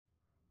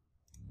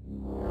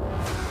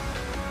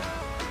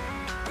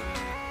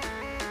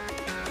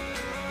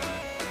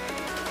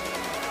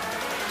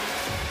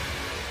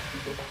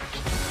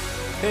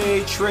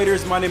Hey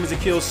traders, my name is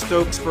Akil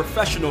Stokes,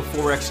 professional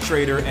Forex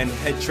trader and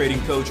head trading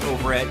coach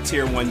over at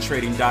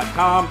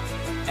tier1trading.com.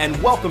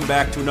 And welcome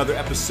back to another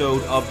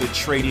episode of the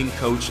Trading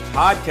Coach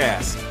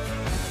Podcast.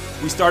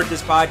 We started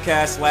this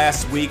podcast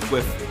last week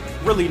with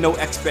really no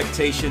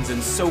expectations,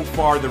 and so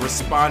far the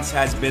response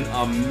has been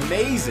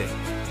amazing.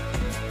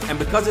 And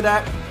because of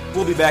that,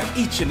 we'll be back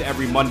each and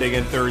every Monday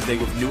and Thursday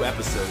with new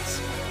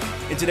episodes.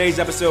 In today's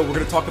episode, we're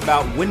going to talk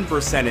about win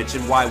percentage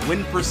and why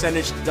win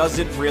percentage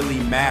doesn't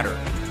really matter.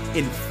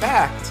 In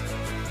fact,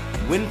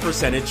 win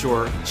percentage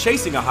or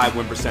chasing a high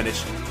win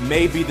percentage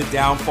may be the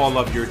downfall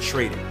of your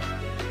trading.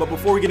 But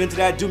before we get into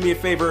that, do me a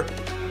favor,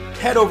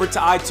 head over to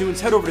iTunes,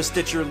 head over to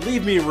Stitcher,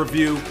 leave me a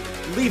review,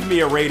 leave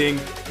me a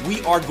rating.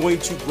 We are going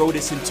to grow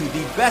this into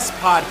the best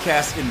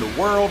podcast in the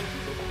world,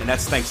 and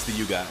that's thanks to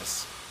you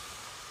guys.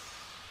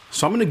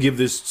 So I'm going to give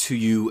this to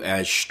you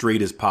as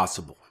straight as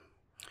possible.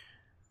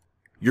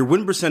 Your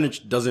win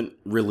percentage doesn't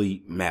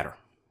really matter.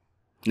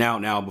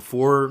 Now,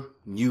 before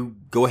you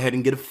go ahead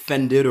and get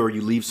offended or you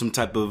leave some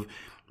type of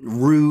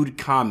rude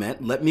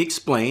comment, let me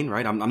explain,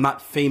 right? I'm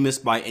not famous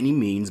by any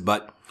means,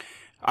 but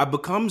I've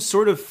become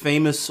sort of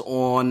famous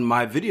on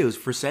my videos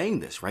for saying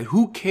this, right?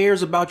 Who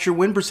cares about your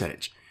win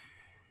percentage?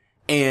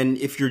 And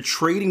if you're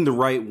trading the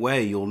right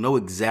way, you'll know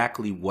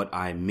exactly what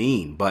I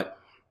mean. But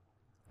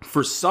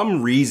for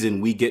some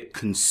reason, we get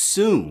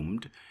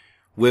consumed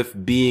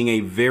with being a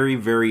very,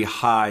 very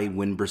high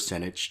win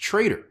percentage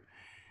trader.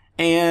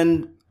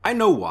 And I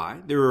know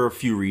why. There are a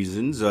few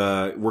reasons.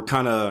 We're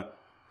kind of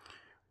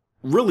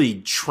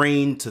really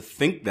trained to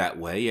think that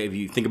way. If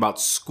you think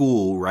about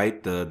school,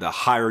 right? The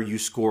higher you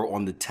score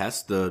on the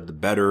test, the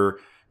better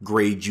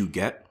grade you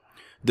get.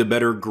 The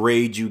better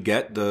grade you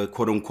get, the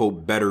quote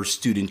unquote better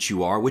student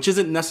you are, which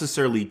isn't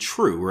necessarily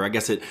true. Or I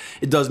guess it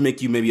does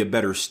make you maybe a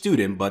better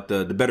student, but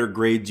the better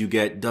grades you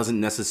get doesn't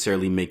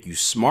necessarily make you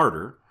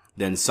smarter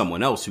than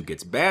someone else who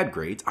gets bad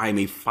grades. I'm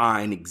a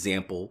fine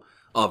example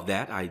of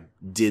that. I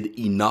did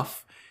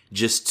enough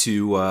just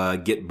to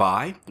get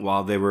by,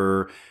 while there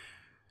were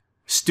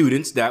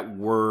students that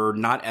were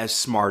not as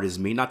smart as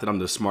me. Not that I'm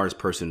the smartest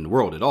person in the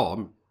world at all.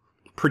 I'm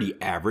pretty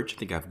average. I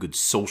think I have good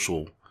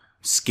social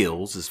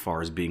skills as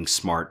far as being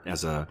smart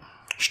as a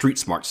street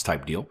smarts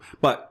type deal.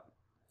 But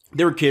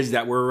there were kids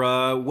that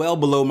were well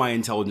below my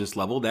intelligence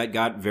level that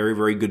got very,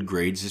 very good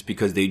grades just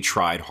because they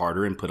tried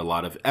harder and put a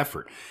lot of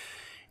effort.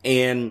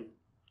 And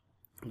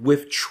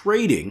with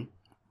trading,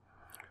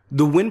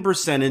 the win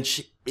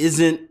percentage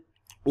isn't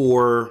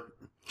or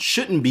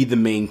shouldn't be the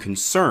main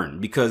concern,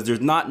 because there's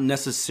not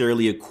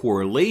necessarily a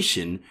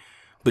correlation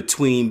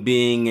between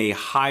being a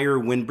higher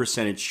win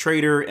percentage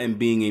trader and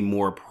being a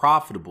more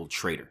profitable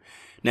trader.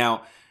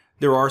 Now,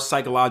 there are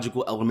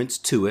psychological elements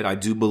to it. I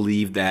do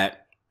believe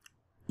that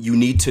you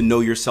need to know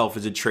yourself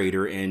as a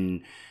trader,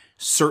 and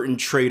certain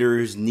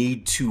traders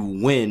need to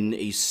win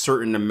a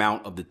certain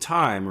amount of the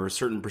time or a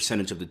certain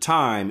percentage of the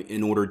time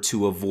in order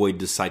to avoid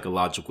the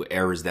psychological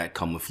errors that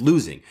come with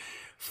losing.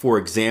 For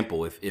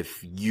example,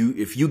 if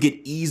you get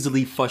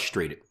easily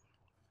frustrated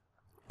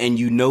and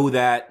you know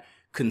that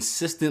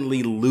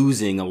consistently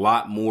losing a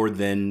lot more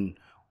than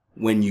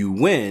when you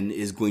win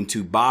is going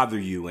to bother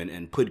you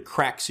and put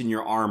cracks in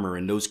your armor,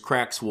 and those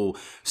cracks will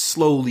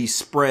slowly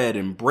spread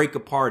and break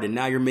apart, and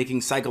now you're making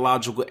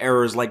psychological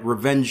errors like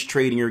revenge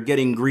trading or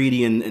getting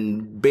greedy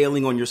and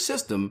bailing on your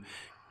system,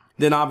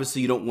 then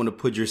obviously you don't want to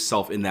put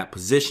yourself in that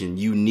position.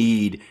 You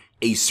need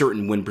a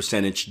certain win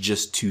percentage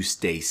just to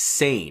stay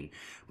sane.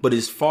 But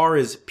as far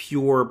as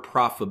pure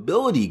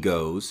profitability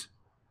goes,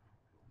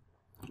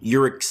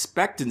 your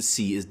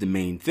expectancy is the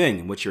main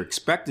thing. And what your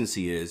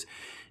expectancy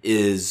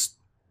is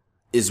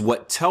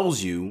what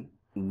tells you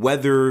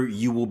whether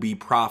you will be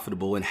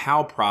profitable and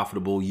how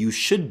profitable you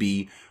should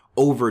be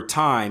over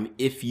time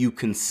if you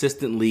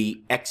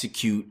consistently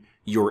execute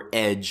your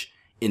edge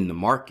in the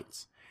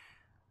markets.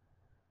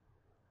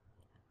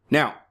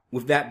 Now,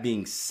 with that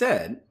being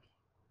said,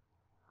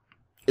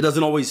 it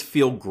doesn't always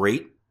feel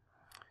great.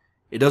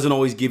 It doesn't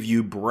always give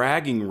you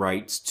bragging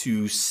rights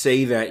to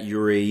say that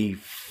you're a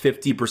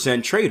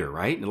 50% trader,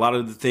 right? A lot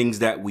of the things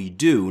that we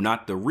do,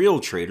 not the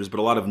real traders, but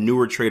a lot of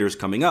newer traders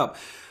coming up,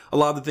 a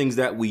lot of the things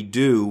that we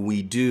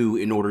do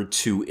in order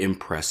to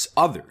impress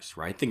others,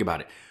 right? Think about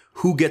it.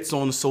 Who gets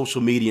on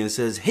social media and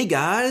says, hey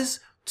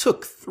guys,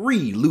 took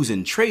 3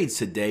 losing trades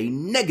today,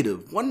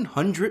 negative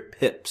 100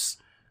 pips?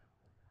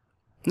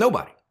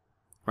 Nobody,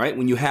 right?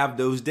 When you have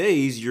those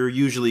days, you're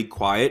usually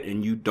quiet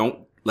and you don't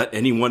let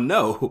anyone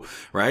know,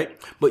 right?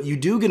 But you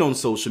do get on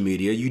social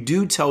media. You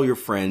do tell your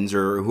friends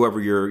or whoever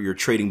your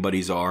trading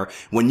buddies are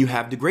when you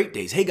have the great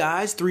days. Hey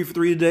guys, 3 for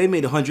 3 today,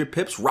 made 100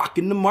 pips,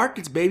 rocking the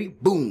markets, baby.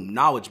 Boom,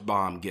 knowledge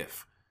bomb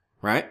gif,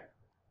 right?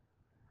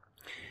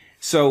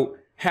 So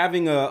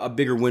having a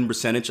bigger win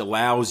percentage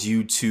allows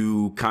you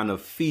to kind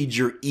of feed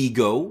your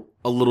ego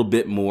a little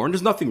bit more. And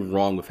there's nothing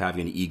wrong with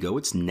having an ego.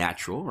 It's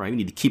natural, right? We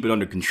need to keep it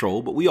under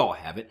control, but we all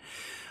have it.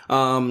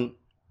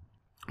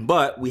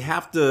 But we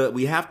have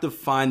to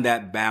find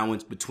that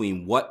balance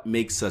between what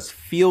makes us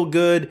feel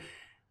good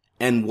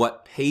and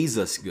what pays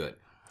us good.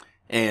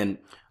 And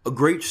A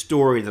great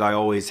story that I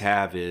always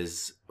have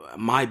is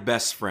my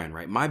best friend,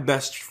 right? My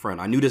best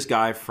friend. I knew this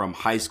guy from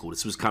high school.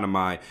 This was kind of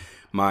my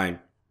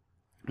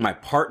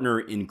partner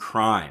in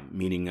crime,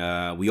 meaning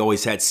we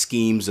always had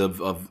schemes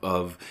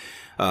of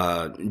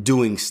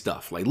doing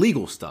stuff like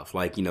legal stuff,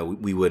 like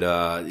we would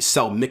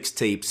sell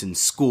mixtapes in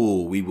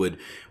school. We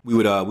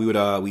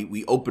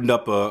opened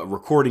up a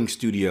recording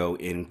studio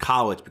in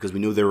college because we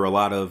knew there were a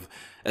lot of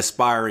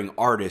aspiring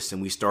artists,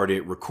 and we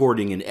started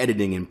recording and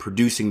editing and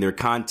producing their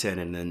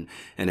content, and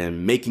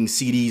then making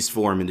CDs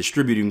for them and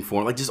distributing for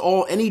them, like just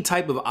any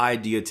type of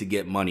idea to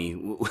get money.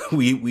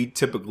 We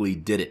typically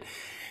did it,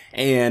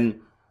 and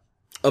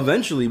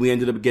eventually we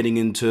ended up getting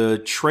into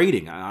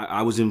trading.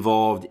 I was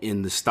involved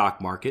in the stock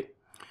market,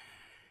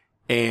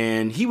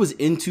 and he was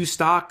into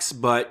stocks,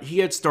 but he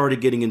had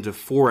started getting into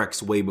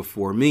Forex way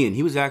before me. And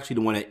he was actually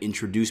the one that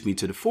introduced me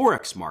to the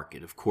Forex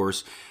market. Of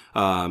course,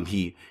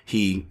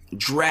 he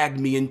dragged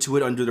me into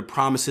it under the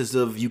promises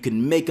of you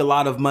can make a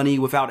lot of money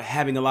without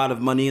having a lot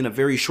of money in a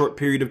very short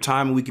period of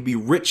time. And we could be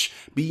rich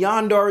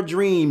beyond our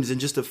dreams in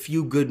just a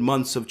few good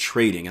months of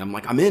trading. And I'm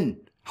like, I'm in.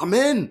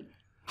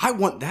 I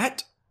want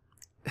that.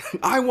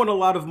 I want a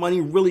lot of money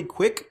really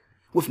quick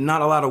with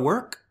not a lot of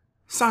work.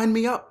 Sign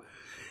me up.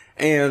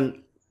 And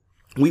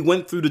we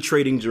went through the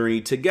trading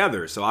journey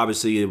together. So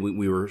obviously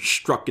we were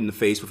struck in the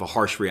face with a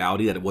harsh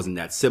reality that it wasn't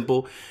that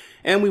simple.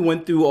 And we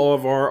went through all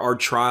of our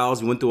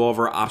trials. We went through all of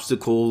our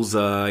obstacles,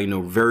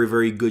 very,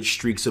 very good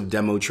streaks of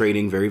demo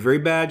trading, very, very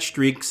bad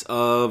streaks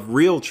of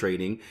real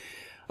trading.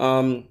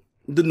 The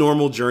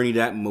normal journey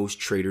that most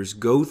traders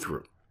go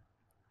through.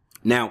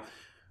 Now,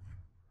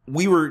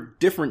 we were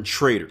different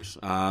traders.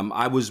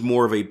 I was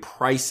more of a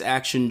price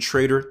action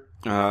trader,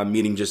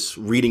 meaning just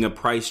reading a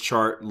price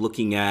chart,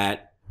 looking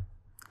at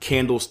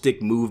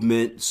candlestick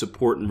movement,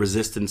 support and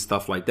resistance,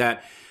 stuff like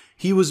that.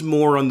 He was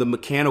more on the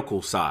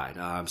mechanical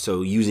side.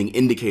 So using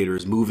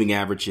indicators, moving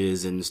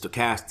averages and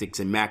stochastics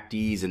and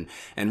MACDs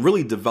and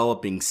really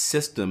developing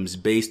systems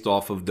based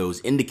off of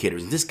those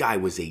indicators. And this guy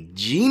was a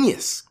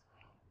genius.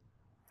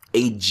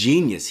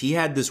 He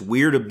had this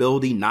weird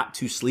ability not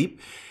to sleep.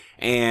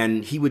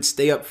 And he would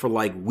stay up for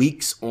like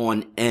weeks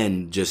on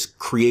end, just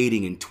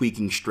creating and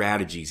tweaking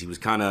strategies. He was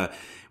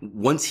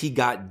once he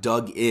got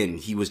dug in,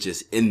 he was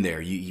just in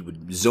there. He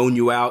would zone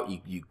you out.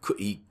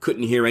 He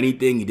couldn't hear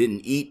anything. He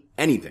didn't eat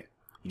anything.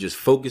 He just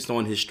focused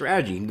on his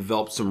strategy and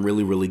developed some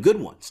really, really good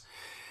ones.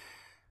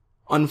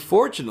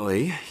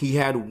 Unfortunately, he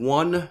had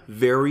one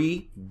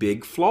very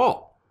big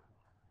flaw,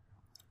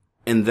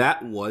 and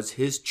that was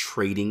his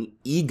trading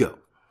ego.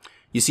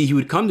 You see, he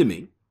would come to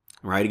me.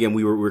 Right. Again,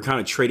 we were kind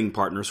of trading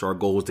partners. So our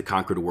goal was to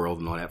conquer the world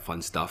and all that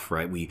fun stuff.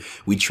 Right. We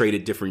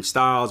traded different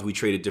styles. We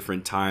traded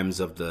different times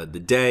of the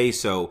day.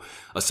 So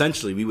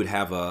essentially we would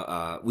have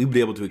we would be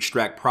able to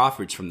extract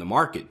profits from the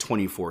market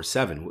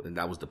 24/7.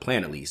 That was the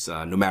plan, at least,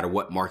 no matter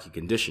what market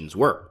conditions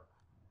were.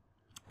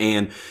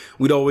 And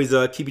we'd always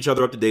keep each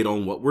other up to date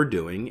on what we're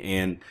doing.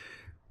 And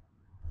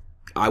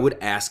I would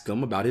ask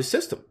him about his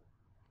system.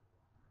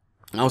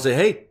 I would say,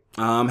 hey,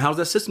 how's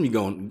that system you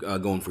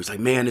going for? He's like,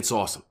 man, it's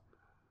awesome.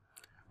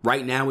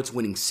 Right now, it's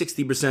winning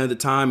 60% of the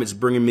time. It's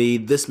bringing me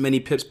this many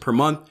pips per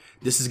month.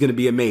 This is going to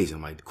be amazing.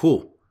 I'm like,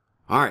 cool.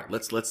 All right,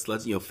 let's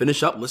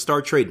finish up. Let's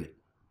start trading it.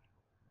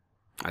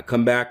 I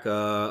come back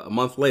a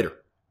month later,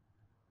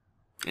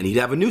 and he'd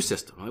have a new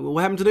system. I'm like, well,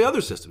 what happened to the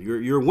other system?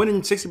 You're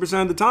winning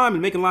 60% of the time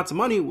and making lots of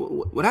money.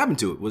 What happened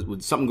to it?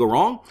 Would something go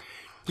wrong?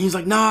 And he's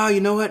like, nah,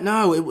 you know what?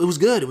 No, it was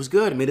good. It was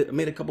good. I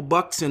made a couple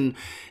bucks and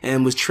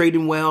was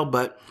trading well,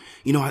 but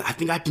I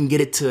think I can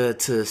get it to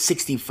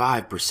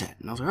 65%.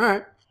 And I was like, all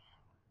right.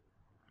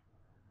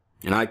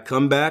 And I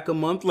come back a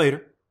month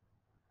later.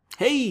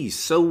 Hey,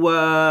 so,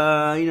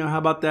 how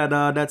about that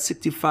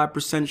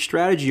 65%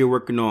 strategy you're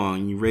working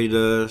on? You ready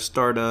to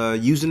start,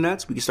 using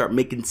that so we can start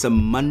making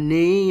some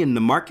money in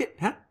the market?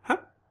 Huh?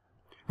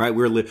 Right?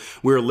 We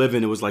were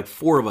living, it was like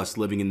 4 of us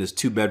living in this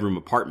 2-bedroom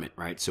apartment,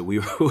 right? So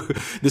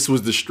this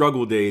was the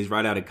struggle days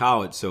right out of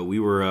college. So we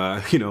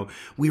were,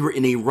 we were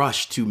in a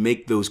rush to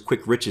make those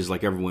quick riches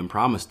like everyone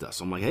promised us.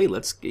 I'm like, hey,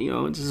 let's,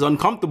 this is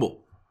uncomfortable.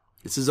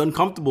 This is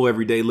uncomfortable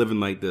every day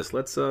living like this.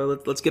 Let's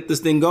get this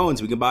thing going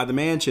so we can buy the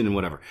mansion and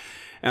whatever.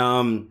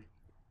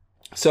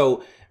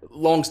 So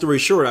long story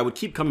short, I would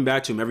keep coming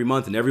back to him every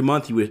month, and every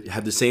month he would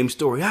have the same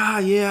story.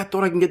 Yeah, I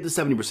thought I can get to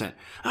 70%.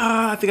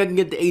 I think I can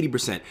get to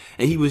 80%.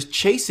 And he was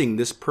chasing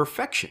this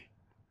perfection.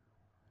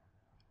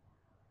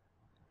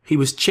 He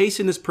was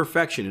chasing this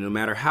perfection, and no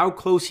matter how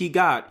close he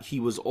got, he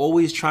was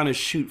always trying to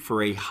shoot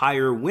for a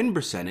higher win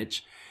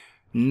percentage,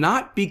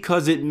 not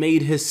because it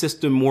made his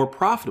system more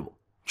profitable.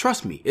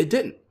 Trust me, it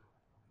didn't.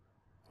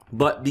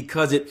 But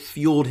because it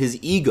fueled his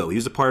ego. He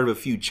was a part of a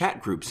few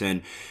chat groups,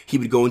 and he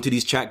would go into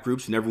these chat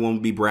groups and everyone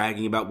would be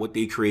bragging about what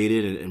they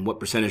created and what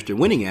percentage they're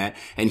winning at,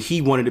 and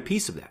he wanted a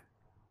piece of that.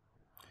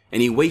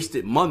 And he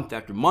wasted month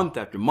after month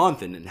after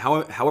month, and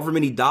however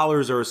many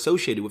dollars are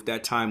associated with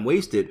that time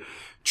wasted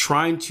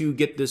trying to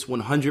get this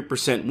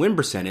 100% win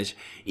percentage,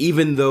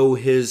 even though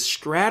his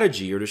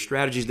strategy or the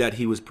strategies that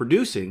he was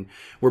producing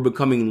were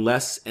becoming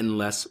less and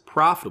less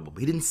profitable.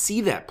 But he didn't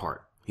see that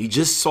part. He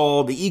just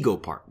saw the ego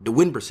part, the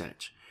win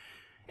percentage.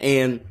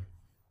 And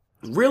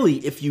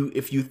really, if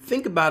you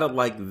think about it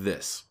like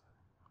this,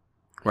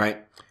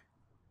 right?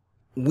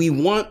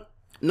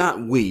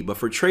 But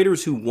for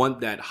traders who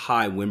want that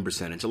high win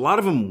percentage, a lot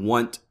of them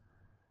want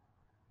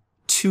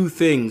two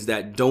things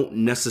that don't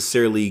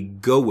necessarily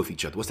go with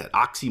each other. What's that?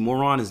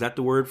 Oxymoron? Is that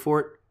the word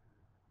for it?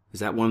 Is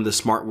that one of the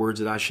smart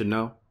words that I should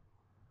know?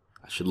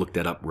 I should look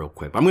that up real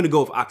quick. I'm going to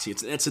go with oxy.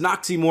 It's an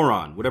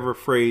oxymoron, whatever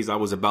phrase I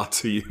was about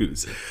to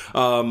use.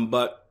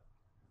 But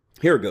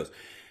here it goes.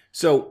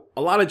 So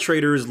a lot of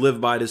traders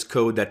live by this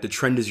code that the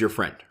trend is your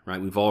friend,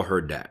 right? We've all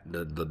heard that.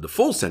 The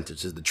full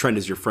sentence is the trend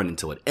is your friend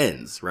until it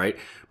ends, right?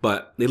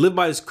 But they live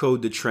by this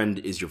code, the trend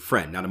is your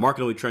friend. Now, the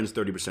market only trends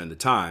 30% of the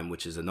time,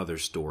 which is another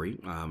story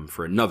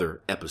for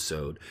another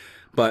episode.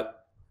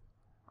 But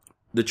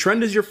the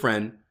trend is your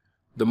friend.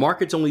 The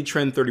markets only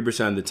trend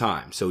 30% of the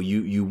time. So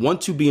you want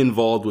to be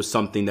involved with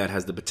something that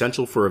has the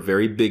potential for a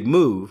very big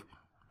move,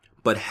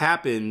 but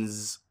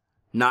happens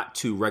not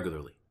too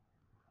regularly.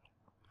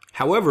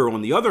 However,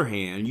 on the other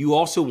hand, you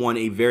also want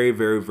a very,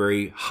 very,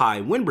 very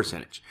high win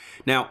percentage.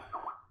 Now,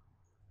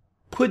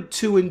 put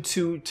 2 and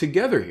 2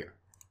 together here,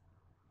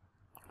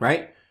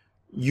 right?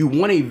 You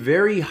want a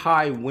very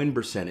high win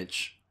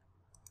percentage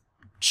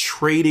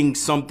trading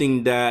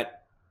something that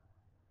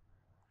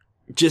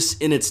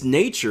just in its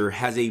nature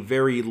has a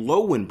very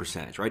low win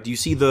percentage, right? Do you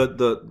see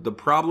the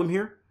problem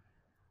here,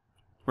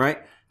 right?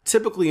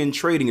 Typically in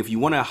trading, if you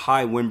want a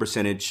high win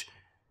percentage,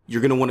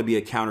 you're going to want to be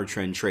a counter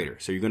trend trader.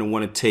 So you're going to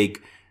want to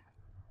take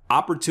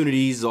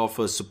opportunities off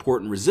of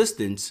support and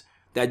resistance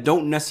that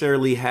don't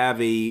necessarily have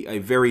a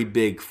very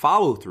big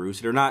follow through.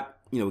 So they're not,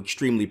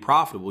 extremely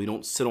profitable. You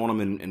don't sit on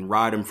them and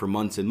ride them for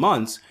months and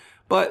months,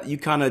 but you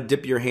kind of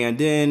dip your hand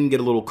in,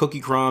 get a little cookie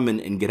crumb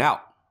and get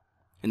out.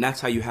 And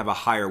that's how you have a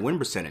higher win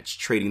percentage,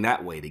 trading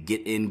that way, to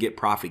get in, get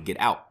profit, get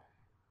out.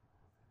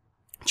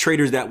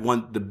 Traders that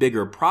want the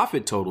bigger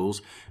profit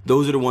totals,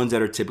 those are the ones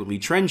that are typically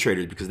trend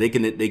traders, because they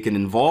can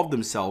involve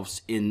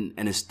themselves in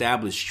an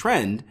established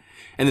trend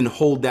and then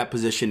hold that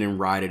position and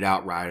ride it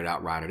out.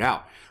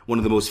 One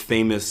of the most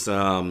famous,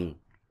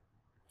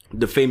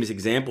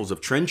 examples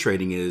of trend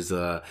trading is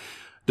the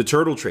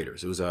turtle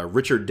traders. It was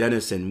Richard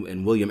Dennis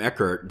and William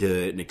Eckert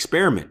did an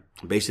experiment.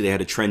 Basically, they had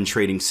a trend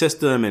trading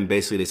system, and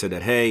basically they said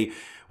that, hey,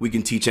 we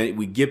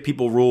give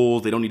people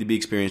rules. They don't need to be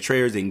experienced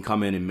traders. They can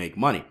come in and make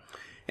money.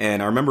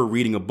 And I remember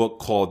reading a book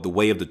called The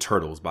Way of the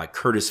Turtles by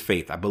Curtis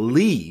Faith. I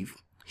believe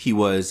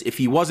if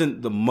he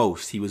wasn't the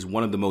most, he was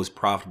one of the most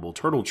profitable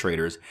turtle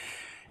traders.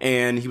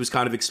 And he was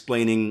kind of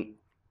explaining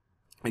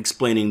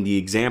the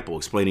example,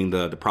 explaining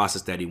the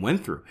process that he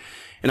went through.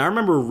 And I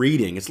remember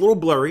reading, it's a little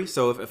blurry,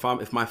 so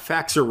if my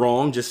facts are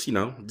wrong,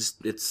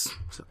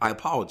 I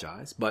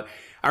apologize. But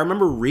I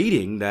remember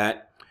reading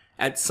that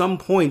at some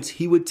points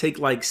he would take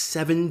like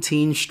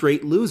 17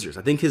 straight losers.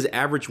 I think his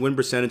average win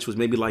percentage was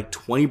maybe like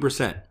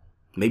 20%.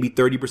 Maybe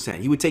 30%.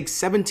 He would take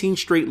 17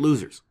 straight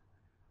losers.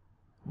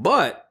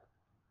 But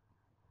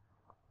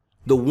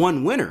the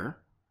one winner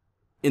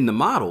in the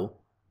model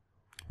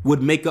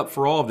would make up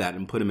for all of that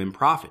and put him in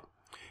profit.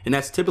 And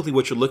that's typically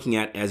what you're looking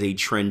at as a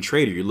trend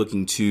trader. You're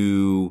looking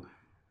to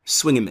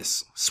swing and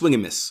miss, swing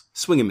and miss,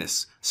 swing and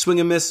miss, swing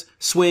and miss,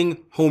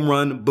 swing, home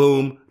run,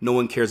 boom. No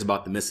one cares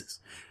about the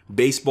misses.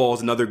 Baseball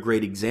is another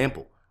great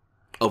example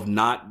of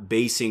not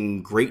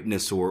basing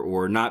greatness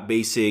or not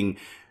basing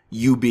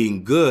you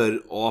being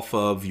good off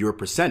of your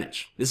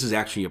percentage. This is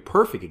actually a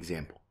perfect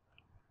example,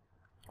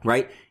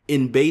 right?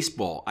 In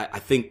baseball, I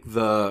think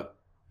the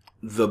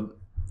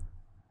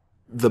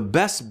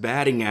best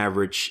batting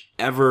average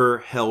ever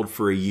held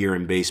for a year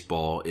in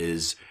baseball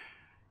is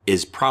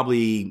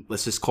probably,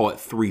 let's just call it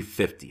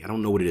 350. I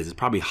don't know what it is. It's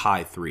probably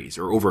high threes,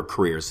 or over a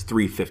career, it's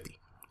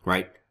 350,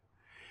 right?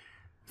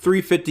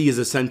 350 is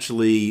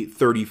essentially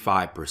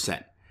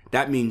 35%.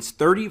 That means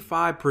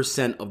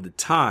 35% of the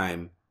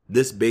time,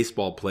 this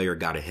baseball player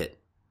got a hit,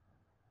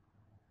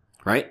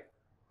 right?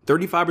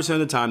 35% of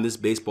the time, this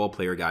baseball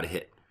player got a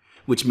hit,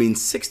 which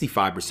means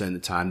 65% of the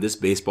time, this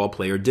baseball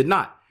player did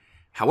not.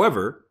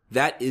 However,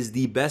 that is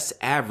the best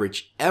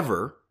average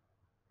ever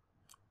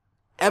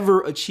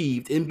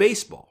achieved in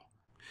baseball.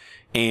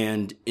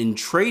 And in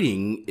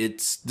trading,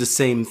 it's the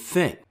same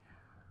thing.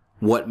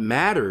 What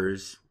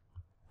matters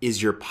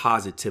is your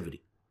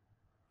positivity.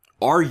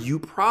 Are you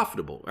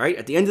profitable, right?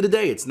 At the end of the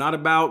day, it's not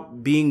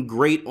about being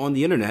great on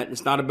the internet.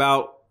 It's not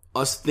about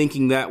us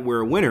thinking that we're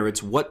a winner.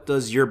 It's what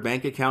does your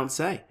bank account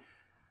say?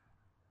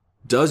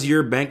 Does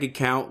your bank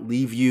account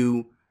leave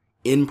you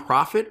in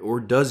profit,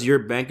 or does your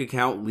bank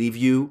account leave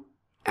you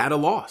at a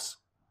loss?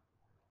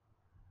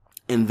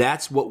 And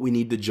that's what we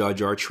need to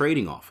judge our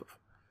trading off of.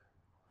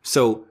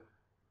 So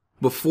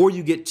before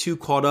you get too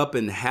caught up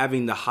in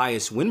having the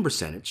highest win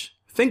percentage,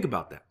 think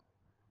about that.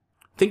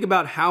 Think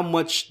about how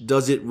much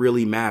does it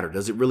really matter?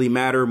 Does it really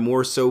matter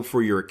more so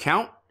for your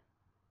account?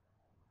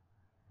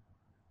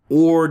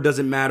 Or does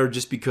it matter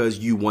just because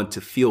you want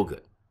to feel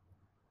good?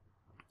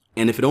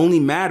 And if it only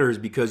matters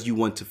because you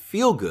want to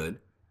feel good,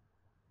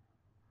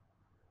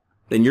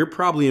 then you're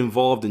probably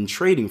involved in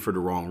trading for the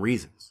wrong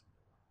reasons.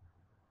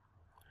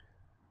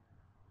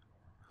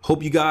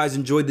 Hope you guys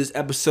enjoyed this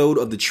episode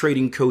of the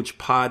Trading Coach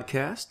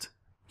Podcast.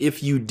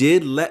 If you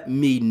did, let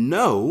me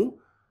know.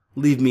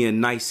 Leave me a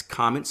nice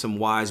comment, some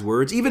wise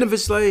words, even if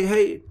it's like,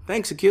 hey,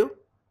 thanks, Akil.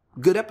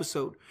 Good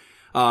episode.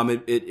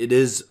 It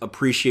is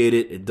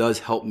appreciated. It does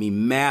help me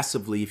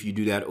massively if you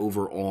do that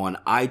over on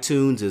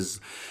iTunes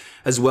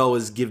as well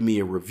as give me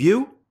a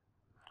review.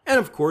 And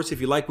of course, if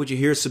you like what you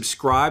hear,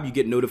 subscribe. You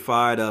get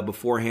notified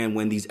beforehand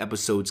when these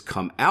episodes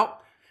come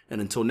out.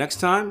 And until next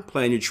time,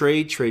 plan your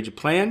trade, trade your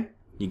plan.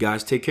 You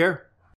guys take care.